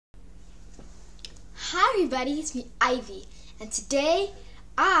Hi everybody, it's me Ivy, and today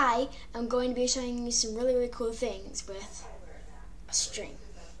I am going to be showing you some really cool things with a string.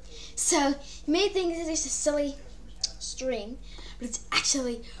 So you may think this is just a silly string, but it's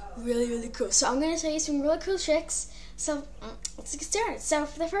actually really cool. So I'm going to show you some really cool tricks. So let's get started. So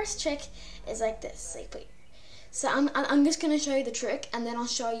for the first trick is like this. So I'm just going to show you the trick, and then I'll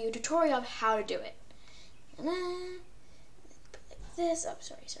show you a tutorial of how to do it. And then like this. Oh,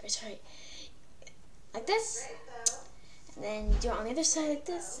 sorry. Like this, and then you do it on the other side like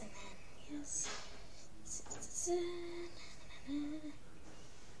this, and then yes,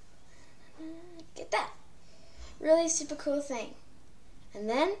 get that. Really super cool thing. And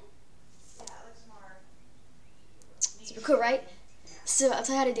then, super cool, right? So I'll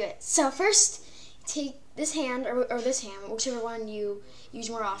tell you how to do it. So first, take this hand, or this hand, whichever one you use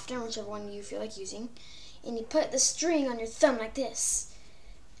more often, whichever one you feel like using, and you put the string on your thumb like this,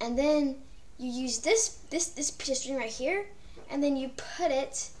 and then you use this piece of string right here, and then you put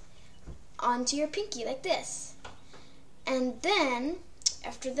it onto your pinky like this. And then,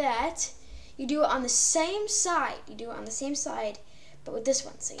 after that, you do it on the same side. But with this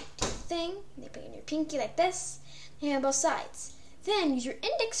one. So you do the thing, and you put it in your pinky like this, and on both sides. Then use your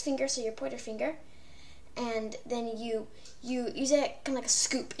index finger, so your pointer finger, and then you use it kind of like a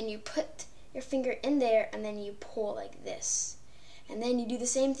scoop, and you put your finger in there, and then you pull like this. And then you do the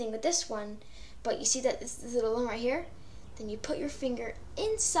same thing with this one, but you see that this little one right here? Then you put your finger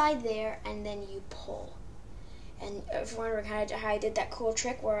inside there, and then you pull. And if you're wondering how I did that cool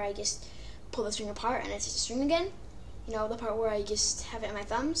trick where I just pull the string apart and it's just a string again, you know, the part where I just have it in my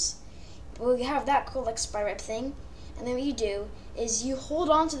thumbs? Well, you have that cool like spider web thing, and then what you do is you hold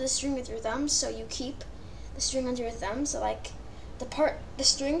on to the string with your thumbs, so you keep the string under your thumbs, so like the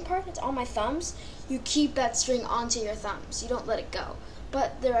string part that's on my thumbs, you keep that string onto your thumbs. You don't let it go.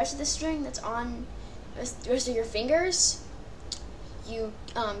 But the rest of the string that's on the rest of your fingers, you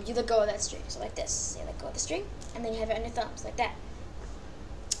let go of that string. So like this. So you let go of the string, and then you have it on your thumbs, like that.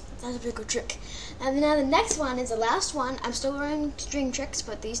 That's a pretty cool trick. And now the next one is the last one. I'm still learning string tricks,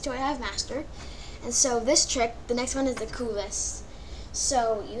 but these two I have mastered. And so this trick, the next one is the coolest.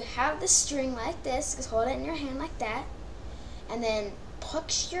 So you have the string like this, just hold it in your hand like that, and then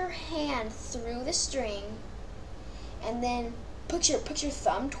push your hand through the string, and then put your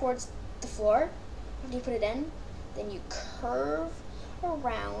thumb towards the floor after you put it in. Then you curve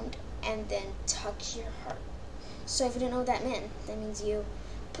around and then touch your heart. So if you don't know what that meant, that means you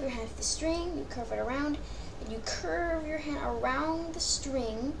put your hand through the string, you curve it around, and you curve your hand around the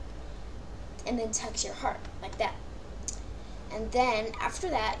string, and then touch your heart like that. And then after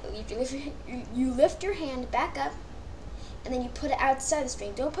that, you lift your hand back up, and then you put it outside the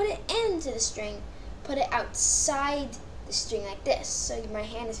string. Don't put it into the string. Put it outside the string like this. So my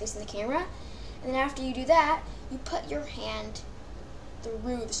hand is facing the camera. And then after you do that, you put your hand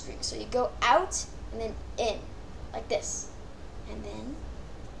through the string. So you go out and then in, like this. And then,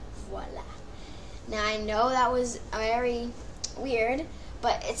 voila. Now I know that was very weird,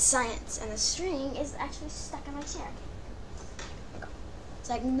 but it's science. And the string is actually stuck in my chair.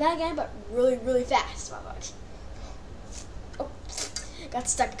 So I can do that again, but really fast. Oh, got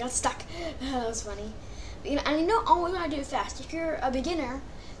stuck. That was funny. And you don't always want to do it fast. If you're a beginner,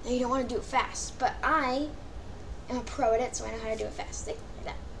 then you don't want to do it fast. But I am a pro at it, so I know how to do it fast. Like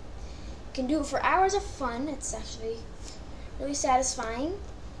that. You can do it for hours of fun. It's actually really satisfying.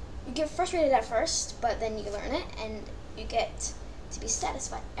 You get frustrated at first, but then you learn it, and you get to be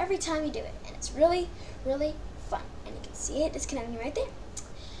satisfied every time you do it. And it's really fun. And you can see it disconnecting right there.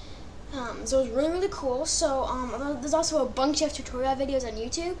 So it's really cool. So there's also a bunch of tutorial videos on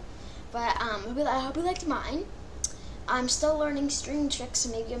YouTube, but I hope you liked mine. I'm still learning string tricks, so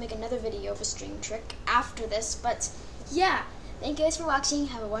maybe I'll make another video of a string trick after this. But yeah, thank you guys for watching.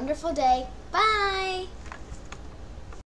 Have a wonderful day. Bye.